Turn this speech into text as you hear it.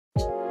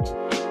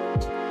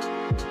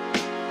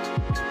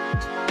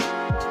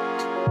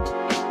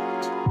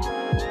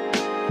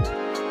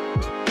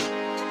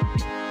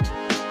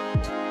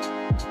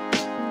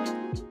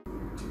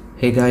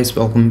Hey guys,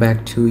 welcome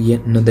back to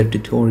yet another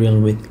tutorial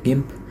with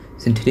Gimp.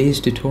 So in today's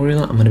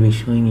tutorial I'm going to be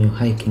showing you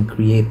how you can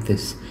create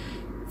this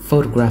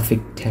photographic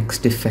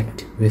text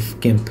effect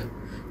with Gimp.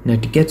 Now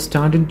to get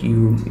started,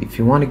 if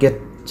you want to get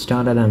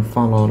started and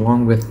follow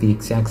along with the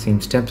exact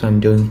same steps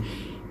I'm doing,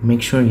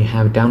 make sure you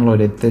have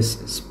downloaded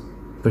this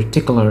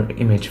particular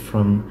image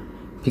from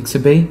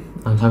Pixabay.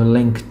 I'll have a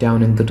link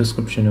down in the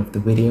description of the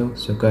video,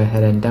 so go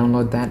ahead and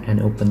download that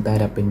and open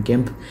that up in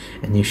Gimp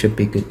and you should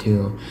be good to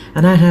go.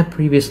 And I have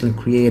previously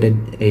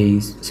created a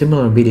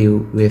similar video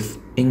with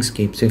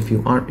Inkscape, so if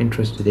you aren't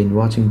interested in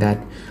watching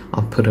that,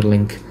 I'll put a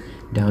link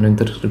down in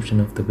the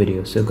description of the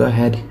video, so go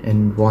ahead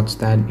and watch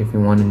that if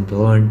you want to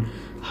learn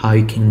how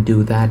you can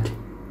do that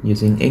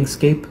using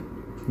Inkscape.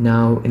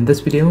 Now in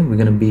this video we're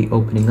going to be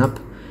opening up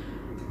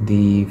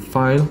the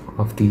file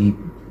of the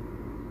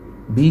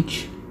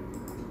beach.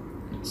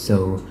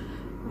 So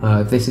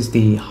this is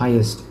the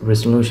highest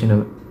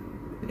resolution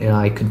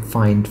I could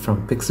find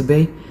from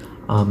Pixabay.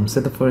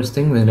 So the first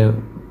thing, we're going to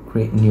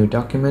create a new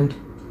document,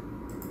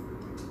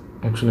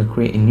 actually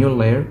create a new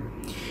layer,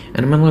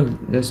 and I'm going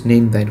to just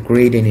name that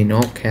gradient in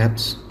all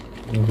caps,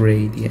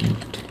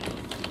 gradient.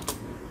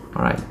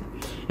 Alright,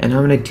 and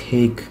I'm going to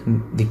take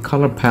the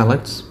color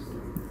palettes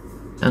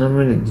and I'm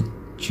going to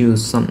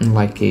choose something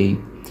like let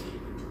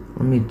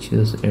me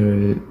choose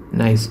a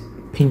nice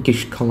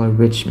pinkish color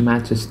which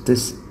matches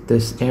this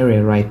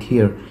area right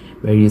here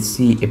where you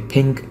see a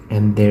pink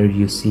and there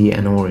you see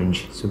an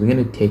orange. So we're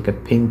going to take a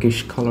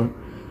pinkish color,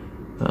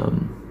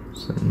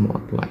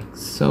 somewhat like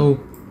so.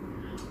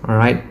 All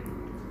right,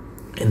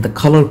 and the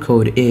color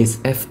code is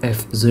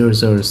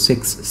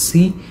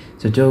FF006C.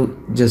 So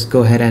just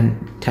go ahead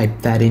and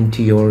type that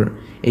into your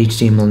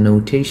HTML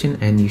notation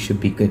and you should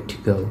be good to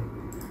go.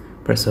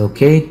 Press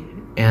OK,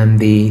 and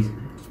the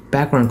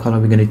background color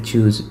we're going to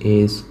choose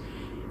is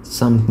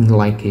something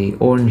like a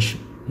orange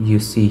you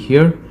see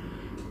here.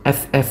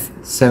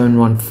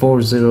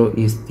 FF7140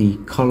 is the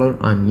color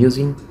I'm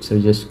using, so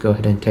just go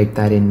ahead and type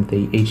that in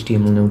the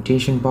HTML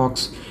notation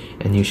box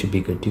and you should be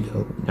good to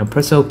go. Now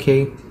press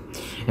OK,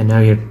 and now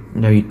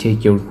you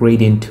take your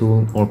gradient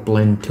tool or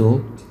blend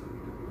tool,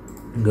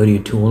 go to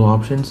your tool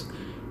options,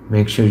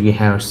 make sure you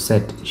have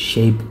set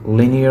shape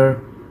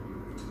linear,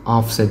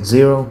 offset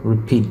 0,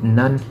 repeat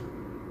none,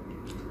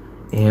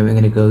 and we're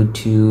going to go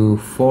to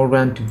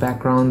foreground to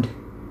background,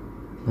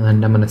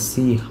 and I'm going to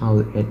see how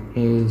it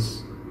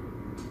is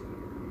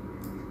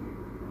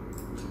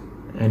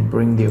and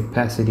bring the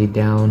opacity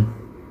down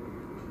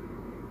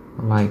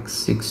like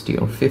 60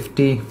 or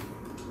 50,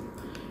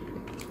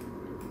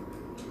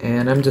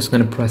 and I'm just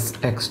going to press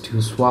X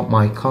to swap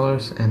my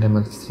colors and I'm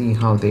going to see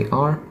how they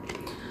are.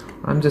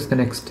 I'm just going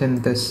to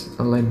extend this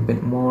a little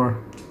bit more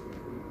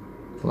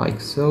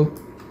like so,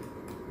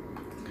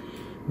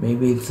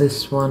 maybe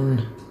this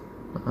one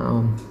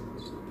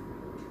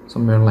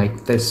somewhere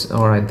like this.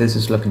 Alright, this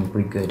is looking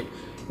pretty good,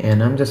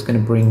 and I'm just going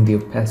to bring the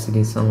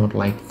opacity somewhat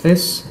like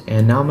this,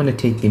 and now I'm going to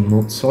take the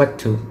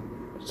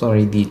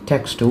the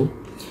text tool,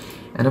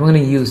 and I'm going to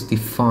use the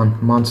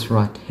font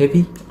Montserrat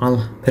Heavy.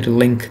 I'll put a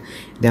link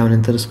down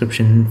in the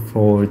description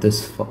for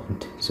this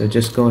font, so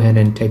just go ahead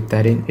and type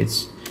that in.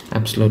 It's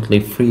absolutely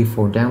free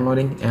for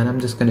downloading, and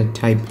I'm just going to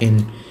type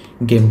in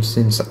Gimp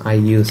since I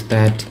use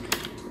that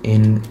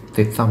in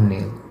the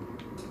thumbnail,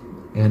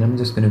 and I'm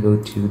just going to go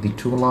to the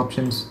tool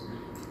options,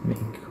 make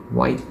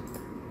white.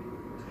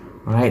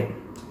 Alright,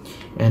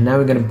 and now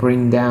we're going to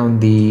bring down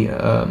the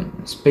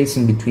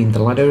spacing between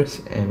the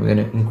letters, and we're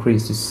going to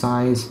increase the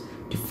size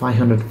to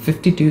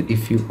 552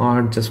 if you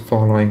are just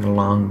following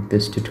along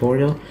this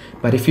tutorial.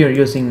 But if you're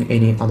using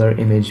any other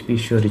image, be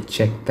sure to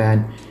check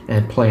that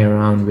and play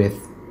around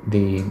with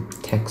the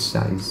text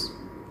size.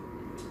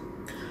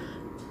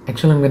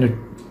 Actually, I'm going to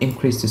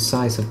increase the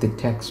size of the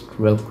text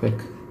real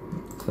quick,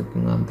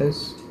 clicking on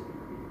this,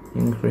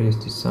 increase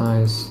the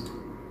size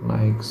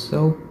like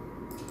so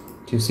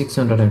to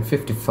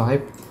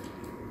 655,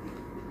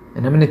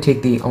 and I'm going to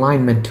take the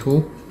alignment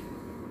tool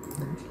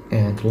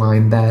and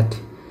align that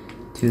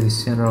to the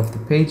center of the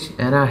page,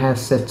 and I have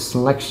set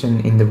selection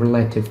in the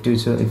relative too,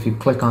 so if you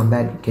click on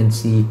that you can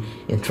see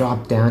it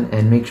drop down,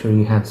 and make sure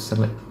you have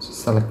selection,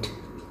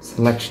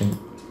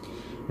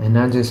 and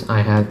now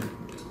I have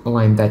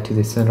aligned that to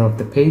the center of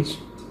the page.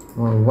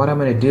 Well, what I'm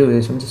going to do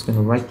is I'm just going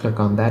to right click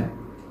on that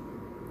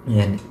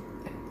and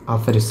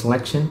offer a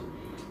selection,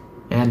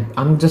 and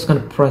I'm just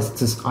going to press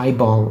this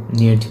eyeball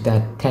near to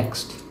that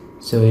text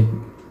so it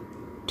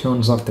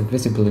turns off the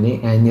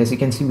visibility, and as you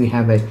can see we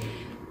have a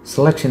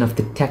selection of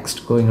the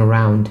text going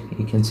around.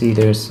 You can see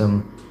there's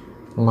some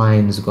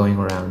lines going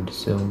around,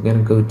 so I'm going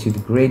to go to the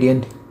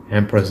gradient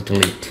and press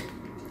delete,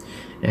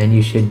 and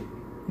you should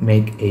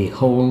make a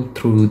hole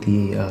through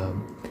the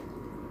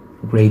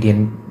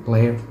gradient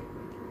layer.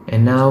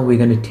 And now we're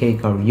going to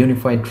take our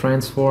unified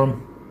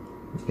transform,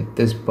 hit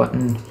this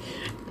button.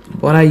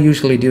 What I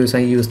usually do is I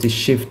use the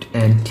Shift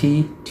and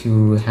T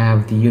to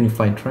have the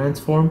unified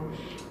transform,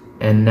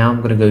 and now I'm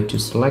going to go to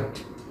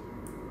select,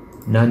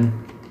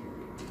 none,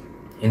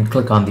 and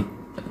click on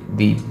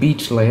the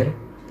beach layer,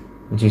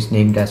 which is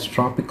named as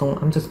tropical.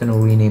 I'm just going to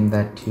rename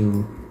that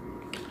to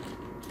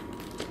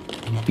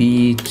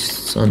beach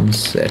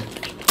sunset.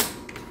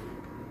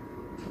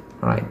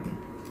 Alright,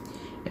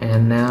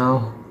 and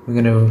now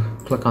we're going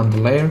to click on the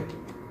layer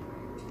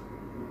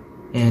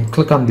and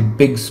click on the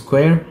big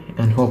square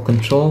and hold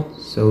Control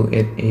so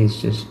it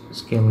is just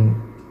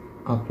scaling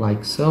up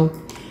like so,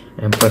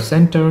 and press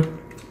enter.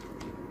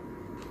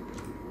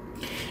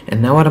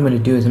 And now what I'm going to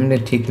do is I'm going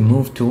to take the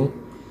move tool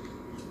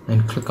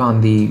and click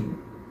on the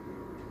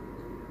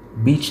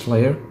beach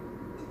layer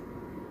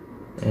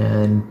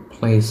and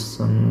place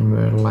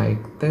somewhere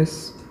like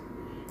this.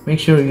 Make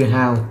sure you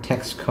have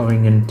text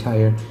covering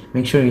entire,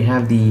 make sure you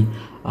have the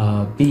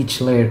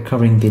beach layer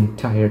covering the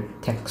entire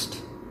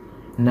text.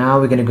 Now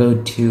we're going to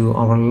go to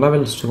our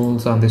levels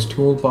tools on this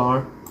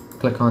toolbar,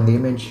 click on the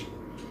image.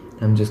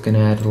 I'm just going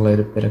to add a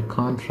little bit of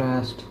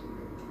contrast,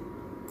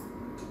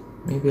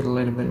 maybe a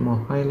little bit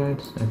more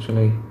highlights,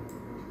 actually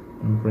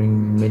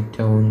bring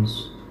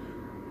midtones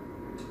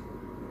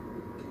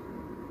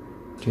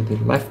to the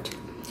left.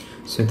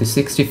 So the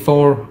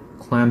 64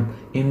 clamp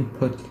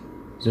input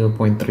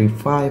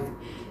 0.35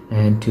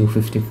 and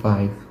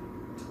 255,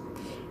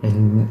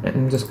 and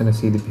I'm just gonna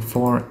see the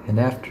before and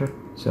after.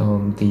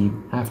 So the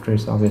after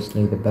is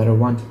obviously the better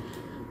one,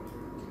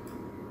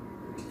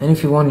 and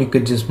if you want you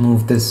could just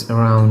move this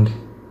around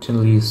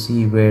till you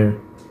see where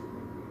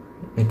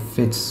it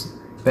fits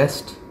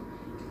best,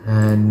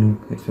 and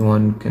if you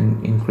want you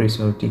can increase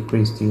or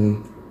decrease the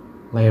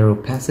layer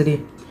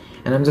opacity.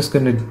 And I'm just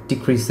going to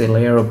decrease the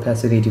layer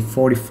opacity to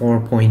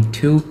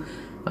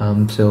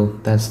 44.2, so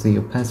that's the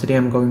opacity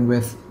I'm going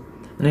with.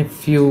 And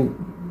if you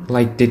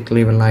liked it,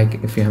 leave a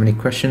like. If you have any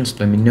questions,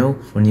 let me know.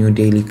 For new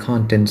daily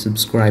content,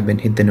 subscribe and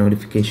hit the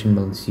notification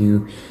bell so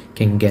you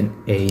can get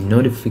a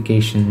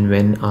notification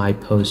when I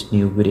post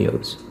new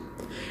videos.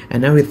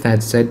 And now with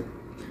that said,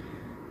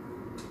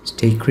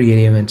 stay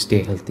creative and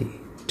stay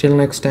healthy. Till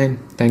next time,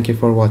 thank you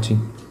for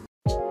watching.